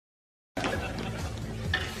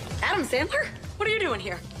Adam Sandler? What are you doing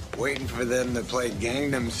here? Waiting for them to play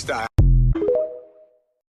Gangnam Style.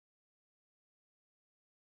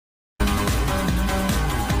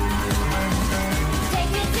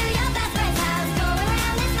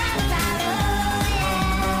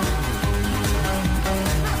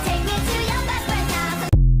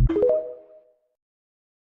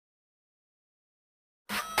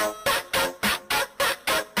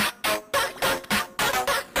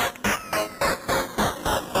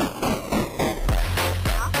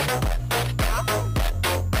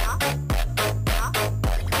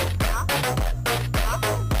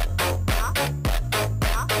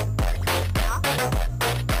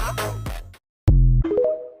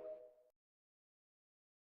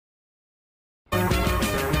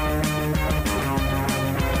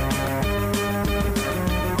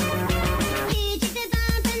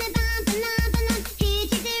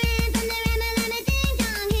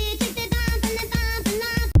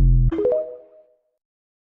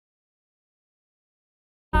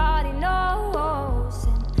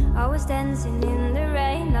 Dancing in the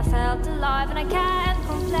rain, I felt alive and I can't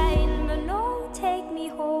complain. But no, take me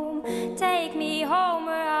home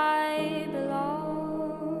where I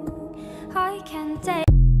belong. I can't take.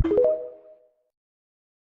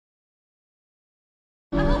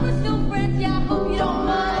 I hope we're still friends, yeah, I hope you don't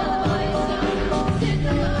mind.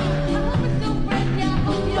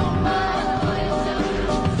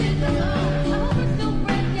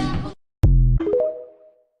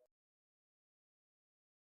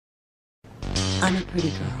 I'm a pretty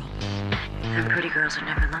girl. And pretty girls are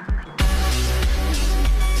never lonely.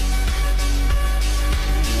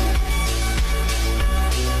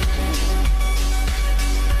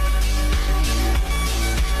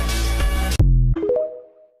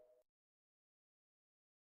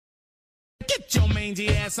 Get your mangy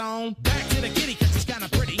ass on. Back to the kitty, cause she's kinda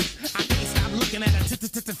pretty. I can't stop looking at her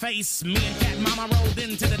face. Me and Cat Mama rolled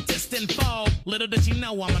into the distant fog. Little did she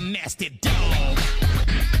know I'm a nasty dog.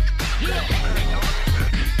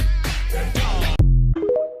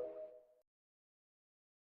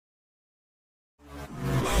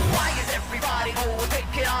 Why is everybody always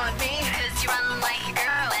picking on me? Cause you run like a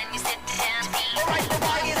girl and you sit down to me. Alright, then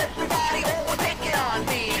why is everybody always picking on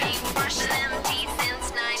me? Ain't brushing them teeth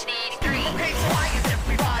since 1983. Okay, so why is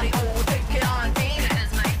everybody always picking on me?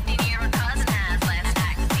 Cause my 15-year-old cousin has last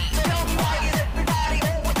act with me. So tell me, why is everybody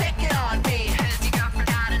always picking on me? Cause your girlfriend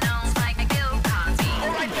got a nose like a Bill Cosby.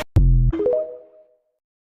 Alright,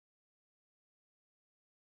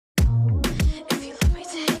 If you let me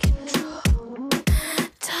take control,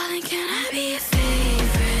 darling, can I be your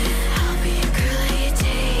favorite? I'll be a girl that you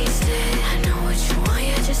tasted. I know what you want,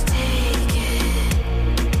 you just take it.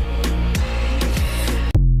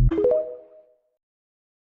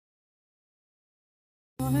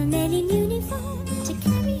 Warm and in uniform to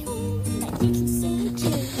carry home like you can say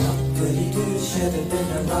too. Pretty dude should have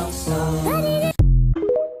been a rock star.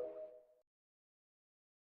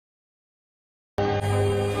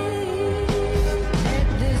 Let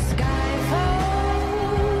the sky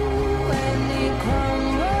fall when it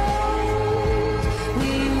crumbles.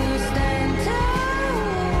 We will stand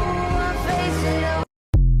tall, our faces all.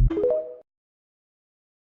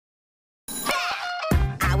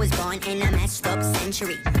 I was born in a messed up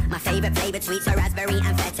century. My favorite flavored sweets are raspberry and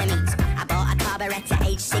amphetamines. I bought a carburetor at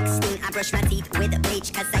age 16. I brushed my teeth with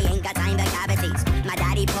bleach cause I ain't got time for cavities. My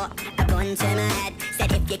daddy put a gun to my head.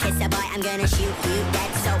 Said if you kiss a boy I'm gonna shoot you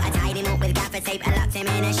dead. So I tied him up with gaffer tape and locked him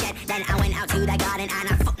in a shed. Then I went out to the garden and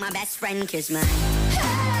I fucked my best friend. Cause my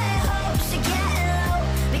high hopes to get low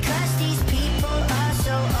because these people are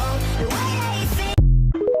so old. The way they think.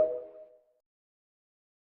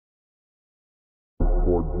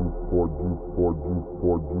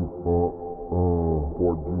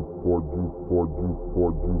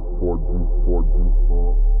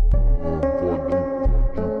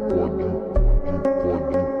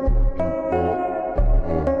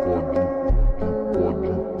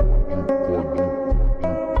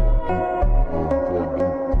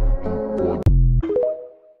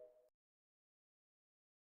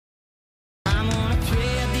 I'm gonna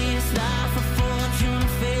trade this life for fortune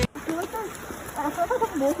fame.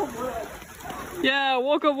 Yeah,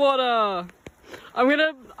 walk of water. I'm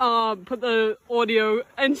gonna put the audio,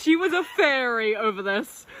 and she was a fairy over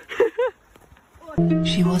this.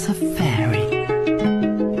 She was a fairy.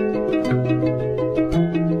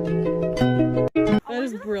 That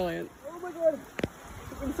is brilliant. Oh my god.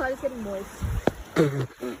 The inside is getting moist.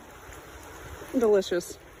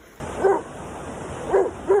 Delicious. I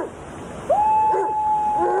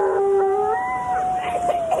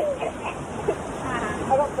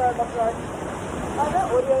got burned, that's right. I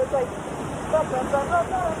know audio is like I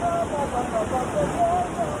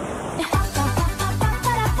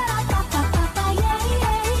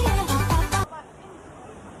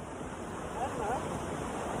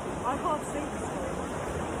can't see.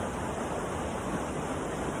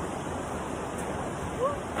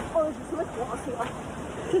 Oh, there's just much water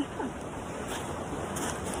here.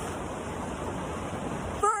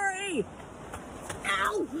 Furry!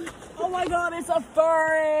 Ow! Oh my god, it's a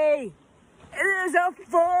furry! It is a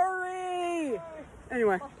furry!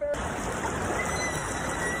 Anyway. Oh,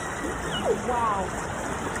 wow.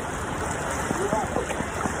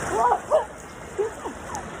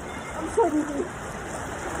 I'm so dizzy.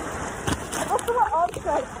 What's the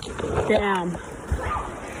outside? Damn.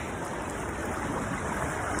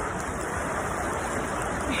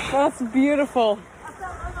 That's beautiful.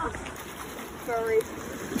 Furry.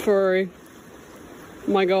 Furry.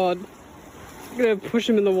 Oh my god. I'm gonna push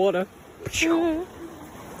him in the water.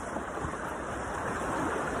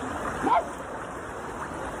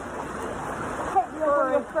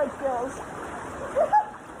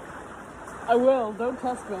 I will, don't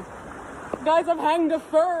test me. Guys, I've hanged a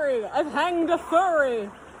furry! I've hanged a furry!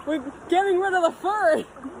 We're getting rid of the furry!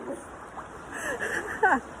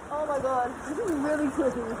 Oh my god, this is really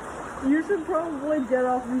tricky. You should probably get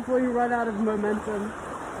off before you run out of momentum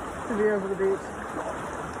to be over the beach.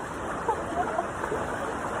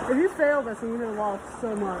 If you fail this, I'm gonna laugh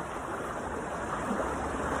so much.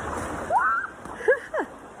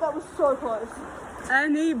 That was so close.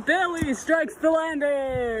 And he barely strikes the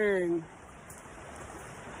landing!